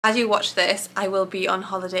As you watch this, I will be on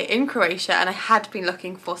holiday in Croatia and I had been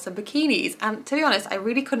looking for some bikinis, and to be honest, I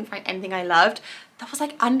really couldn't find anything I loved that was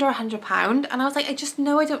like under £100, and I was like, I just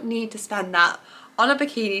know I don't need to spend that on a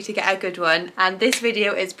bikini to get a good one, and this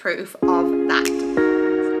video is proof of that.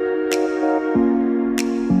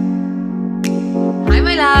 Hi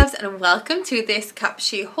my loves, and welcome to this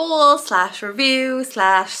Cupshe haul slash review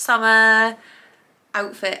slash summer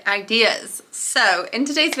outfit ideas. So in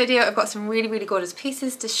today's video I've got some really gorgeous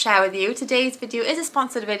pieces to share with you. Today's video is a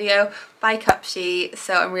sponsored video by Cupshe,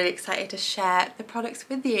 so I'm really excited to share the products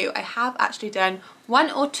with you. I have actually done one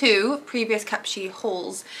or two previous Cupshe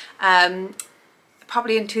hauls,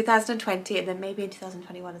 probably in 2020 and then maybe in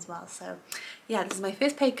 2021 as well. So yeah, this is my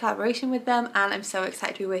first paid collaboration with them and I'm so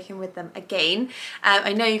excited to be working with them again.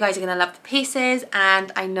 I know you guys are going to love the pieces,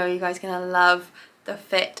 and I know you guys are going to love the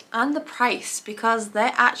fit and the price, because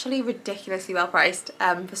they're actually ridiculously well priced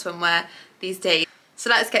for swimwear these days.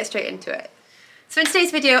 So let's get straight into it. So in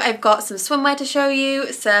today's video I've got some swimwear to show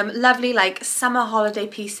you, some lovely like summer holiday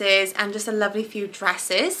pieces, and just a lovely few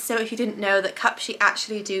dresses. So if you didn't know that Cupshe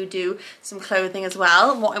actually do some clothing as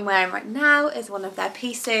well. What I'm wearing right now is one of their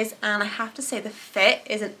pieces, and I have to say the fit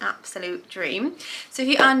is an absolute dream. So if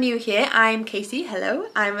you are new here, I'm Katie, hello.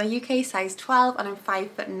 I'm a UK size 12 and I'm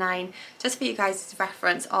 5'9", just for you guys'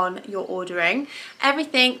 reference on your ordering.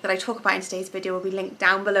 Everything that I talk about in today's video will be linked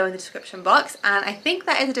down below in the description box, and I think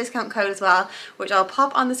there is a discount code as well, which I'll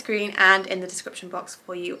pop on the screen and in the description box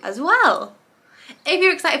for you as well. If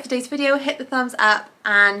you're excited for today's video, hit the thumbs up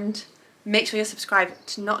and make sure you're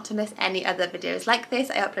subscribed not to miss any other videos like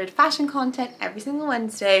this. I upload fashion content every single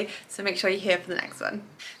Wednesday, so make sure you're here for the next one.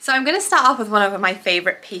 So I'm going to start off with one of my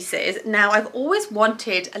favourite pieces. Now, I've always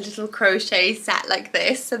wanted a little crochet set like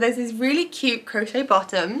this. So there's these really cute crochet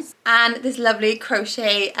bottoms and this lovely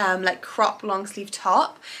crochet like crop long sleeve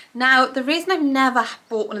top. Now, the reason I've never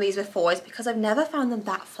bought one of these before is because I've never found them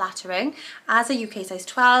that flattering. As a UK size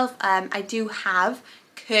 12, I do have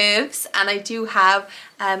curves and I do have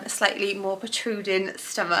a slightly more protruding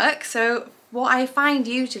stomach, so what I find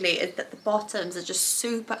usually is that the bottoms are just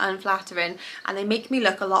super unflattering and they make me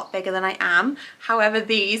look a lot bigger than I am. However,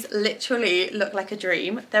 these literally look like a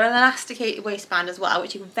dream. They're an elasticated waistband as well,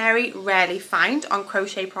 which you very rarely find on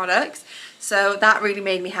crochet products, so that really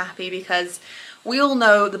made me happy, because we all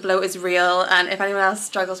know the bloat is real, and if anyone else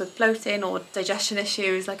struggles with bloating or digestion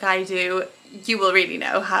issues like I do, you will really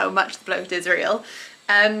know how much the bloat is real.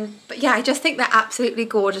 But yeah, I just think they're absolutely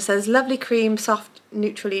gorgeous. There's lovely cream, soft,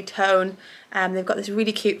 neutrally tone. They've got this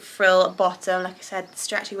really cute frill bottom. Like I said, the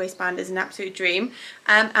stretchy waistband is an absolute dream.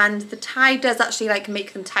 And the tie does actually like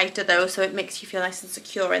make them tighter though, so it makes you feel nice and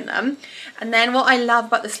secure in them. And then what I love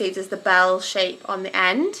about the sleeves is the bell shape on the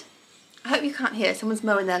end. I hope you can't hear, someone's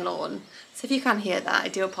mowing their lawn. So if you can't hear that, I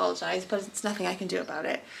do apologise, but it's nothing I can do about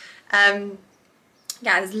it.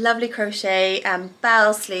 Yeah, there's lovely crochet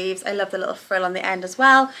bell sleeves. I love the little frill on the end as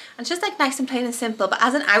well. And it's just like nice and plain and simple, but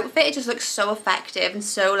as an outfit it just looks so effective and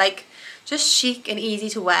so like just chic and easy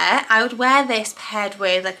to wear. I would wear this paired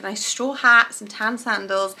with like a nice straw hat, some tan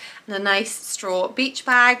sandals, and a nice straw beach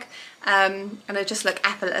bag, and it just look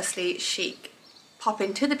effortlessly chic.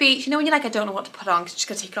 Popping to the beach, you know when you're like, I don't know what to put on because you're just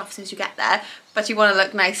going to take it off as soon as you get there, but you want to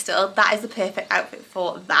look nice still, that is the perfect outfit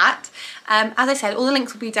for that. As I said, all the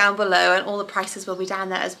links will be down below and all the prices will be down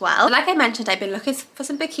there as well. Like I mentioned, I've been looking for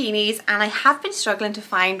some bikinis and I have been struggling to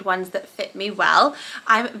find ones that fit me well.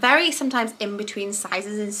 I'm very sometimes in between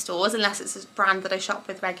sizes in stores unless it's a brand that I shop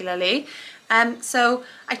with regularly. So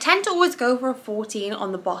I tend to always go for a 14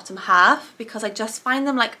 on the bottom half because I just find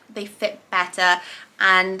them like they fit better,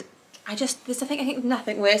 and I think there's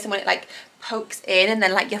nothing worse than when it like pokes in and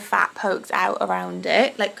then like your fat pokes out around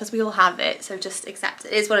it, like, because we all have it, so just accept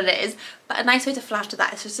it is what it is. But a nice way to flatter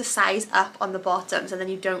that is just to size up on the bottoms, and then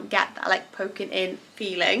you don't get that like poking in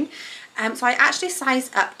feeling. So I actually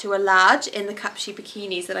sized up to a large in the Cupshe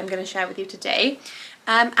bikinis that I'm going to share with you today,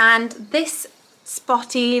 and this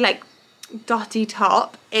spotty like dotty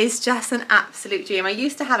top is just an absolute dream. I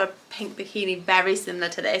used to have a pink bikini very similar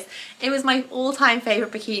to this. It was my all-time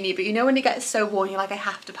favourite bikini, but you know when it gets so worn you're like, I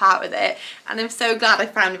have to part with it, and I'm so glad I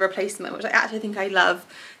found a replacement which I actually think I love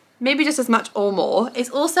maybe just as much or more. It's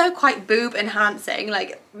also quite boob enhancing,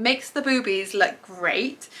 like makes the boobies look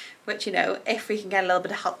great, which, you know, if we can get a little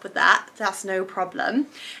bit of help with that, that's no problem.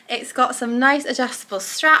 It's got some nice adjustable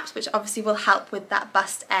straps, which obviously will help with that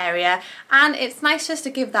bust area, and it's nice just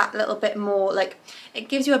to give that little bit more, like, it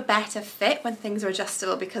gives you a better fit when things are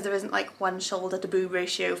adjustable, because there isn't like one shoulder to boob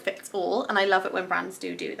ratio fits all, and I love it when brands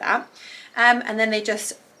do that. And then they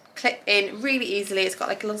just clip in really easily. It's got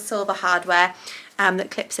like a little silver hardware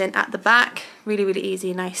that clips in at the back, really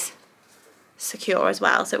easy, nice secure as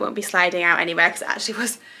well, so it won't be sliding out anywhere, because it actually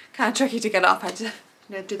was kind of tricky to get off. I had to,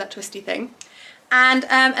 you know, do that twisty thing. And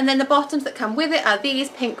then the bottoms that come with it are these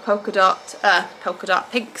pink polka dot,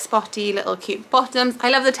 pink spotty little cute bottoms.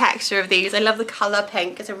 I love the texture of these. I love the colour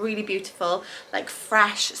pink. It's a really beautiful, like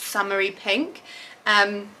fresh, summery pink.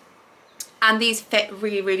 And these fit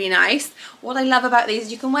really, really nice. What I love about these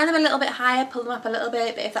is you can wear them a little bit higher, pull them up a little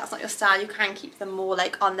bit, but if that's not your style, you can keep them more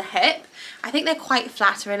like on the hip. I think they're quite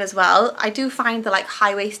flattering as well. I do find the like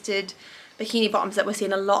high-waisted bikini bottoms that we're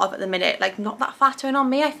seeing a lot of at the minute, like not that flattering on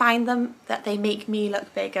me. I find them that they make me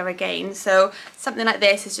look bigger again. So something like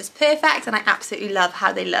this is just perfect, and I absolutely love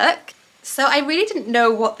how they look. So I really didn't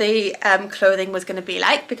know what the clothing was going to be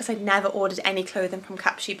like, because I'd never ordered any clothing from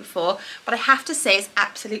Cupshe before, but I have to say it's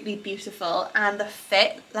absolutely beautiful, and the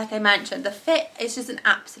fit, like I mentioned, the fit is just an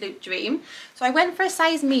absolute dream. So I went for a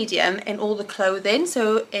size medium in all the clothing,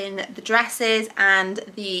 so in the dresses and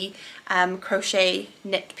the crochet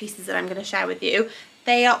knit pieces that I'm going to share with you.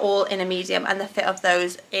 They are all in a medium, and the fit of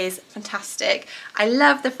those is fantastic. I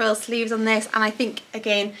love the frill sleeves on this, and I think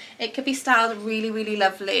again it could be styled really, really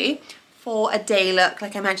lovely for a day look,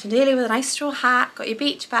 like I mentioned earlier, with a nice straw hat, got your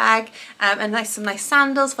beach bag, and some nice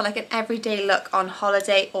sandals for like an everyday look on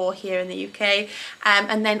holiday or here in the UK.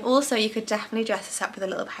 And then also you could definitely dress this up with a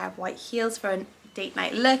little pair of white heels for a date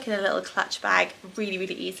night look, and a little clutch bag really,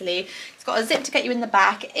 really easily. It's got a zip to get you in the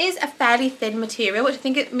back. It is a fairly thin material, which I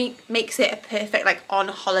think it makes it a perfect like on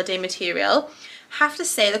holiday material. Have to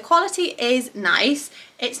say the quality is nice.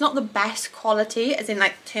 It's not the best quality as in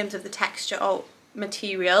like terms of the texture or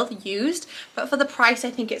material used, but for the price I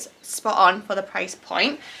think it's spot on for the price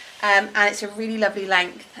point. And it's a really lovely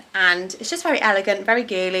length, and it's just very elegant, very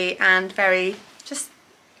girly, and very just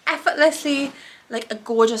effortlessly like a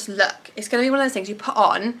gorgeous look. It's going to be one of those things you put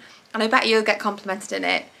on and I bet you'll get complimented in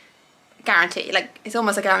it, guarantee. Like it's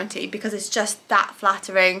almost a guarantee, because it's just that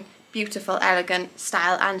flattering, beautiful, elegant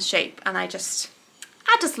style and shape, and I just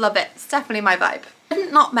love it. It's definitely my vibe. I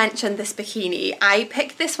did not mention this bikini. I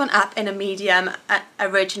picked this one up in a medium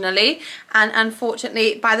originally, and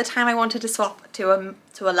unfortunately by the time I wanted to swap to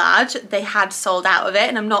a large, they had sold out of it,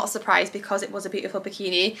 and I'm not surprised because it was a beautiful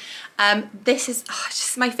bikini. This is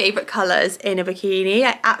just my favourite colours in a bikini.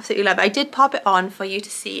 I absolutely love it. I did pop it on for you to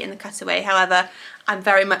see in the cutaway, however I'm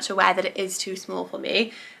very much aware that it is too small for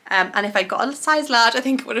me, and if I got a size large I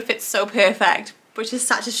think it would have fit so perfect, which is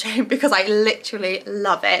such a shame because I literally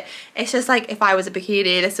love it. It's just like if I was a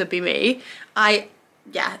bikini, this would be me.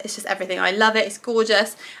 Yeah, it's just everything. I love it. It's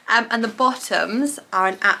gorgeous. And the bottoms are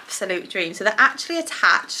an absolute dream. So they're actually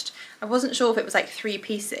attached. I wasn't sure if it was like 3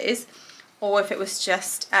 pieces or if it was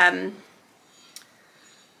just,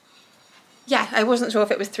 yeah, I wasn't sure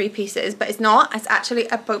if it was 3 pieces, but it's not. It's actually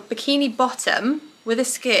a bikini bottom with a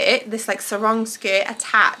skirt, this like sarong skirt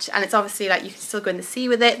attached, and it's obviously like you can still go in the sea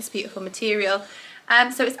with it. It's beautiful material.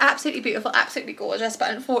 So it's absolutely beautiful, absolutely gorgeous,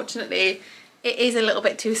 but unfortunately it is a little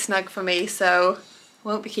bit too snug for me, so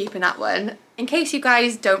won't be keeping that one. In case you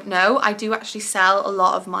guys don't know, I do actually sell a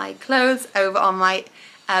lot of my clothes over on my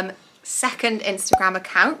second Instagram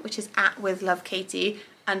account, which is @withlovekatie__,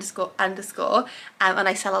 and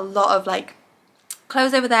I sell a lot of like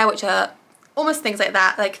clothes over there, which are almost things like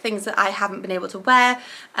that, like things that I haven't been able to wear,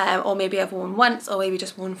 or maybe I've worn once, or maybe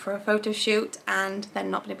just worn for a photo shoot and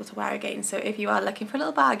then not been able to wear again. So if you are looking for a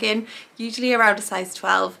little bargain, usually around a size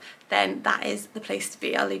 12, then that is the place to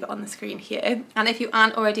be. I'll leave it on the screen here. And if you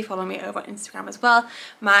aren't already following me over on Instagram as well,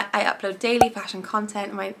 I upload daily fashion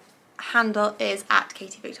content. My handle is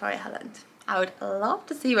 @KatieVictoriaHelland. I would love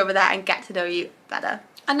to see you over there and get to know you better.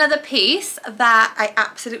 Another piece that I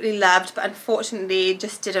absolutely loved, but unfortunately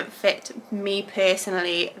just didn't fit me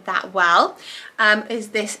personally that well, is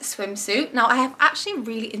this swimsuit. Now I have actually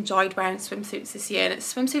really enjoyed wearing swimsuits this year, and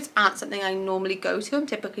swimsuits aren't something I normally go to. I'm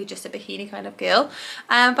typically just a bikini kind of girl,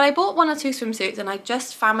 but I bought 1 or 2 swimsuits and I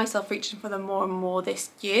just found myself reaching for them more and more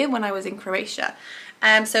this year when I was in Croatia.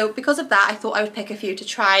 So because of that, I thought I would pick a few to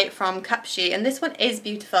try from Cupshe, and this one is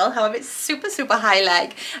beautiful. However, it's super, super high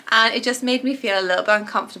leg, and it just made me feel a little bit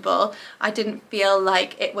uncomfortable. I didn't feel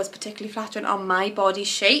like it was particularly flattering on my body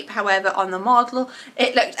shape. However, on the model,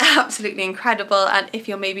 it looked absolutely incredible, and if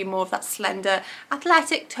you're maybe more of that slender,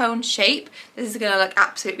 athletic tone shape, this is going to look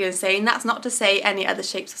absolutely insane. That's not to say any other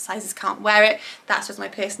shapes or sizes can't wear it. That's just my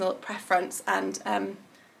personal preference and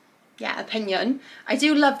yeah, opinion. I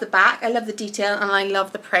do love the back, I love the detail, and I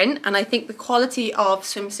love the print, and I think the quality of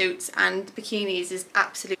swimsuits and bikinis is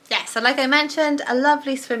absolute. Yeah, so like I mentioned, a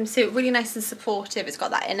lovely swimsuit, really nice and supportive. It's got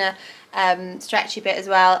that inner stretchy bit as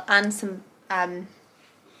well, and some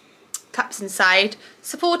cups inside.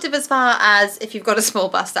 Supportive as far as if you've got a small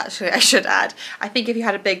bust, actually, I should add. I think if you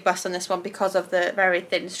had a big bust on this one, because of the very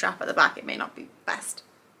thin strap at the back, it may not be the best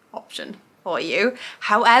option for you.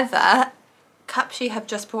 However, Cupshe have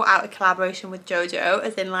just brought out a collaboration with JoJo,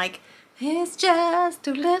 as in like, it's just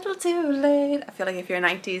too little too late. I feel like if you're a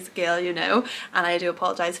 90s girl, you know, and I do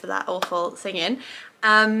apologise for that awful singing.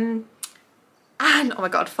 And oh my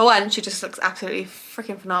god, for one, she just looks absolutely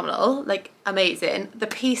freaking phenomenal, like amazing. The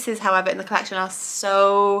pieces, however, in the collection are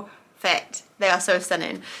so fit. They are so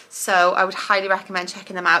stunning. So I would highly recommend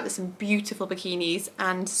checking them out. There's some beautiful bikinis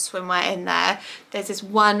and swimwear in there. There's this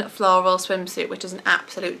one floral swimsuit, which is an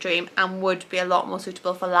absolute dream and would be a lot more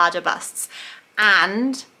suitable for larger busts.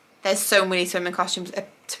 And there's so many swimming costumes,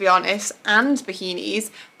 to be honest, and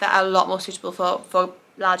bikinis that are a lot more suitable for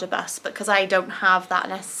larger busts. But because I don't have that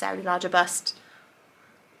necessarily larger bust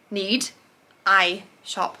need, I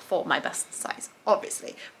shop for my bust size,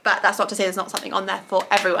 obviously. But that's not to say there's not something on there for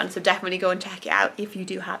everyone, so definitely go and check it out if you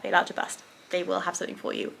do have a larger bust. They will have something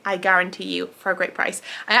for you, I guarantee you, for a great price.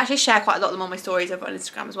 I actually share quite a lot of them on my stories over on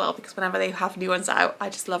Instagram as well, because whenever they have new ones out, I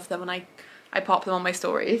just love them and I pop them on my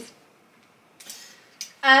stories.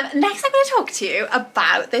 Next I'm going to talk to you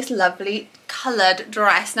about this lovely coloured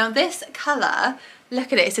dress. Now this colour,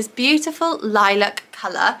 look at it, it's this beautiful lilac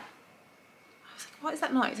colour. What is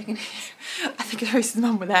that noise I can hear? I think it's Rose's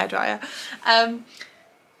mum with a hairdryer.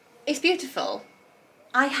 It's beautiful.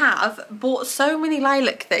 I have bought so many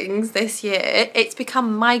lilac things this year. It's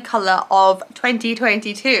become my colour of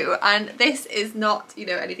 2022, and this is not, you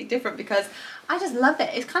know, anything different because I just love it.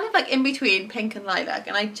 It's kind of like in between pink and lilac,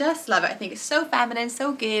 and I just love it. I think it's so feminine,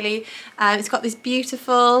 so girly. It's got this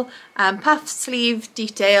beautiful puff sleeve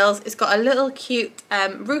details. It's got a little cute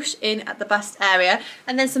ruche in at the bust area,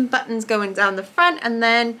 and then some buttons going down the front, and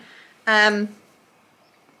then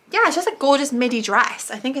yeah, it's just a gorgeous midi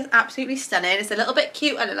dress. I think it's absolutely stunning. It's a little bit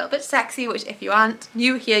cute and a little bit sexy, which if you aren't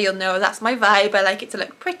new here, you'll know that's my vibe. I like it to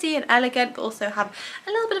look pretty and elegant, but also have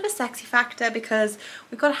a little bit of a sexy factor, because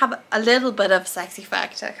we've got to have a little bit of sexy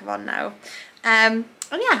factor. Come on now. And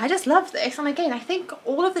yeah, I just love this. And again, I think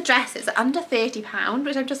all of the dresses are under £30,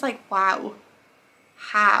 which I'm just like, wow.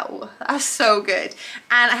 How? That's so good.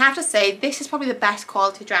 And I have to say, this is probably the best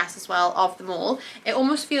quality dress as well of them all. It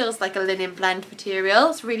almost feels like a linen blend material.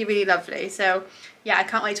 It's really, really lovely. So yeah, I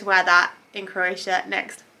can't wait to wear that in Croatia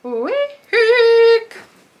next week.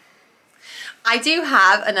 I do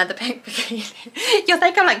have another pink bikini. You'll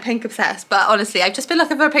think I'm like pink obsessed, but honestly, I've just been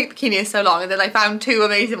looking for a pink bikini so long, and then I found two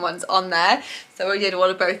amazing ones on there. So I did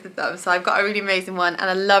one of both of them. So I've got a really amazing one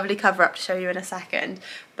and a lovely cover up to show you in a second.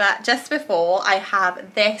 But just before, I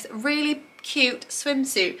have this really cute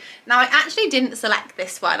swimsuit. Now I actually didn't select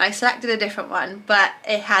this one. I selected a different one, but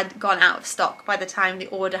it had gone out of stock by the time the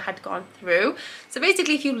order had gone through. So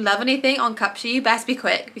basically, if you love anything on Cupshe, you best be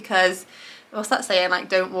quick, because what's that saying, like,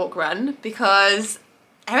 don't walk, run, because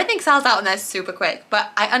everything sells out and they're super quick.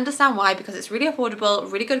 But I understand why, because it's really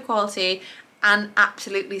affordable, really good quality, and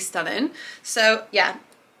absolutely stunning. So yeah,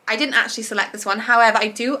 I didn't actually select this one. However, I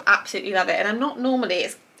do absolutely love it, and I'm not normally,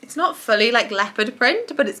 it's not fully like leopard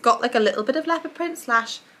print, but it's got like a little bit of leopard print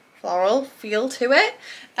slash floral feel to it.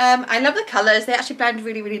 I love the colours. They actually blend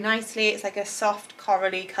really, really nicely. It's like a soft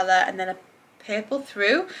corally colour and then a purple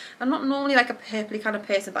through. I'm not normally like a purpley kind of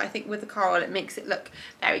person, but I think with the coral it makes it look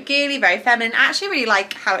very girly, very feminine. I actually really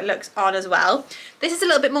like how it looks on as well. This is a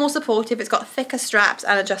little bit more supportive. It's got thicker straps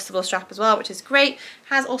and adjustable strap as well, which is great.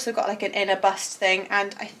 Has also got like an inner bust thing,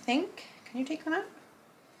 and I think, can you take them out?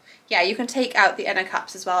 Yeah, you can take out the inner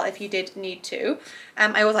cups as well if you did need to.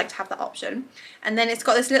 I always like to have that option. And then it's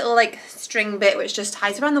got this little like string bit which just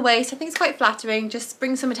ties around the waist. I think it's quite flattering, just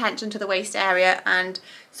brings some attention to the waist area and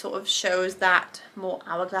sort of shows that more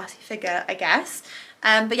hourglassy figure, I guess.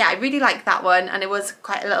 But yeah, I really like that one, and it was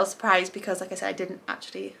quite a little surprise because, like I said, I didn't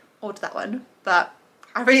actually order that one, but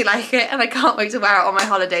I really like it and I can't wait to wear it on my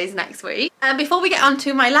holidays next week. And before we get on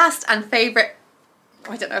to my last and favourite,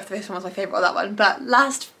 I don't know if this one was my favourite or that one, but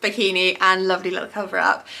last bikini and lovely little cover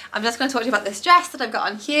up, I'm just going to talk to you about this dress that I've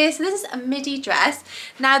got on here. So this is a midi dress.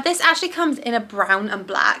 Now this actually comes in a brown and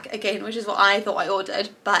black, again, which is what I thought I ordered,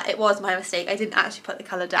 but it was my mistake. I didn't actually put the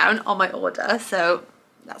colour down on my order, so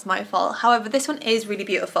that's my fault. However, this one is really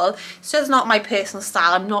beautiful. So it's not my personal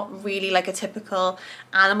style. I'm not really like a typical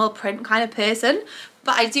animal print kind of person,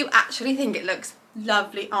 but I do actually think it looks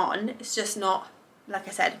lovely on. It's just not, like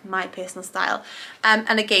I said, my personal style.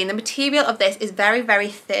 And again, the material of this is very, very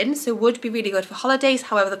thin, so would be really good for holidays.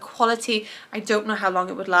 However, the quality, I don't know how long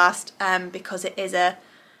it would last, because it is a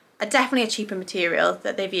definitely a cheaper material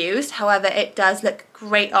that they've used. However, it does look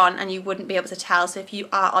great on and you wouldn't be able to tell. So if you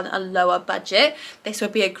are on a lower budget, this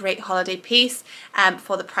would be a great holiday piece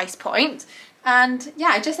for the price point. And yeah,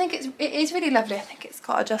 I just think it is really lovely. I think it's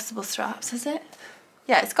got adjustable straps, is it?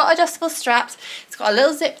 Yeah, it's got adjustable straps. It's got a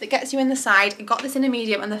little zip that gets you in the side. I got this in a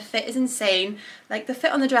medium and the fit is insane. Like the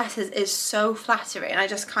fit on the dresses is so flattering. I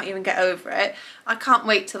just can't even get over it. I can't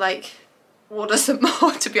wait to like order some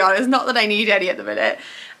more, to be honest. Not that I need any at the minute.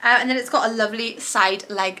 And then it's got a lovely side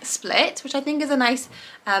leg split, which I think is a nice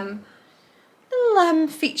little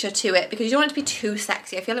feature to it, because you don't want it to be too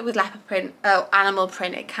sexy. I feel like with leopard print, animal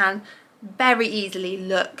print, it can very easily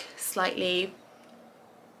look slightly,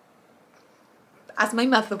 as my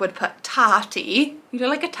mother would put, tarty. You know,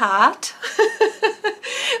 like a tart.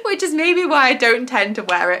 Which is maybe why I don't tend to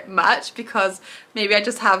wear it much, because maybe I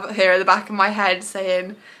just have hair in the back of my head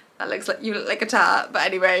saying, that looks like you look like a tart. But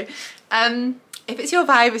anyway, if it's your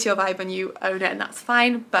vibe and you own it, and that's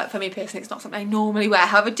fine. But for me personally, it's not something I normally wear.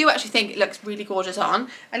 However, I do actually think it looks really gorgeous on.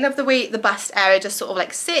 I love the way the bust area just sort of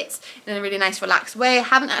like sits in a really nice relaxed way. I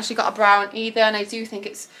haven't actually got a bra on either, and I do think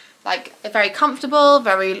it's like very comfortable,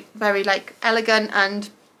 very like elegant,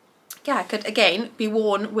 and yeah, could again be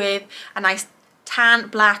worn with a nice tan,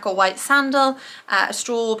 black or white sandal, a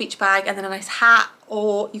straw beach bag, and then a nice hat.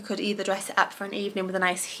 Or you could either dress it up for an evening with a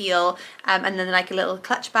nice heel and then like a little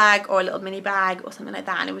clutch bag or a little mini bag or something like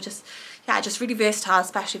that. And it would just, yeah, just really versatile,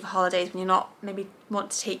 especially for holidays when you're not maybe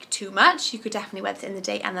want to take too much. You could definitely wear this in the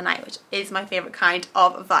day and the night, which is my favourite kind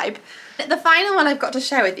of vibe. The final one I've got to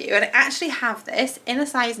share with you, and I actually have this in a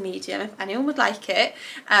size medium. If anyone would like it,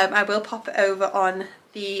 I will pop it over on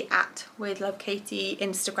the @WithLoveKatie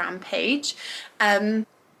Instagram page.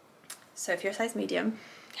 So if you're a size medium,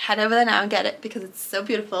 head over there now and get it, because it's so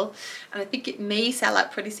beautiful, and I think it may sell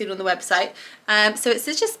out pretty soon on the website. So it's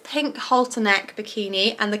just pink halter neck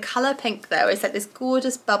bikini, and the colour pink though is like this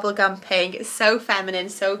gorgeous bubblegum pink. It's so feminine,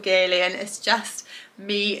 so girly, and it's just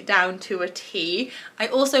me down to a T. I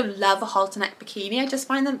also love a halter neck bikini. I just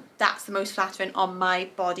find that's the most flattering on my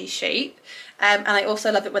body shape. And I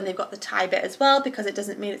also love it when they've got the tie bit as well, because it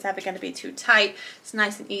doesn't mean it's ever going to be too tight. It's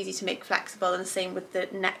nice and easy to make flexible, and the same with the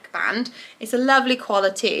neckband. It's a lovely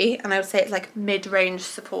quality, and I would say it's like mid-range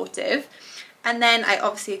supportive. And then I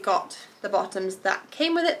obviously got the bottoms that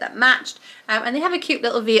came with it, that matched, and they have a cute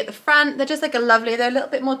little V at the front. They're just like they're a little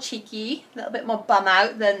bit more cheeky, a little bit more bum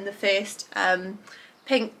out than the first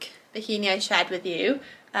pink bikini I shared with you.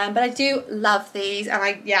 But I do love these, and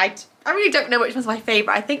I really don't know which one's my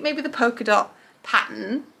favourite. I think maybe the polka dot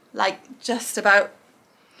pattern, like just about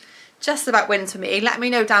wins for me. Let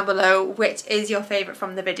me know down below which is your favourite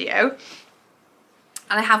from the video.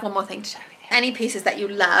 And I have one more thing to share with you. Any pieces that you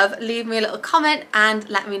love, leave me a little comment and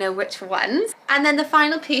let me know which ones. And then the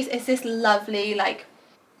final piece is this lovely like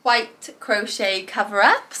white crochet cover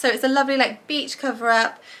up. So it's a lovely like beach cover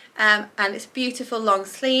up. And it's beautiful long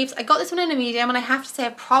sleeves. I got this one in a medium, and I have to say I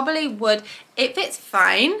probably would, it fits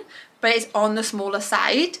fine, but it's on the smaller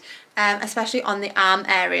side, especially on the arm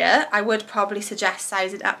area. I would probably suggest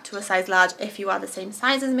sizing up to a size large if you are the same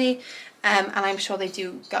size as me, and I'm sure they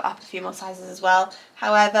do go up a few more sizes as well.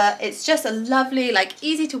 However, it's just a lovely, like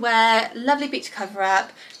easy to wear, lovely beach cover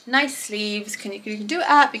up, nice sleeves. You can do it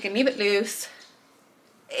up, you can leave it loose.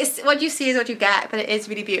 It's what you see is what you get, but it is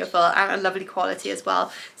really beautiful and a lovely quality as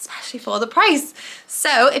well, especially for the price.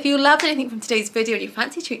 So if you loved anything from today's video and you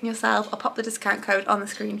fancy treating yourself, I'll pop the discount code on the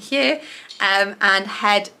screen here, and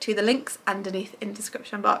head to the links underneath in the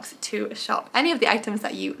description box to shop any of the items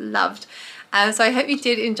that you loved. So I hope you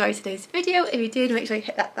did enjoy today's video. If you did, make sure you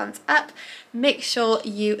hit that thumbs up. Make sure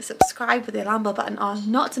you subscribe with the alarm bell button on,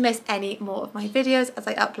 not to miss any more of my videos, as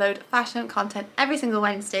I upload fashion content every single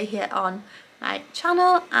Wednesday here on my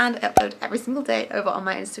channel, and I upload every single day over on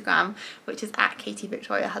my Instagram, which is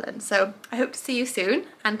 @KatieVictoriaHullen. So I hope to see you soon,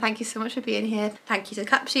 and thank you so much for being here. Thank you to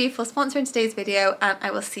Cupshe for sponsoring today's video, and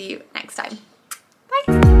I will see you next time.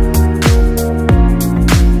 Bye!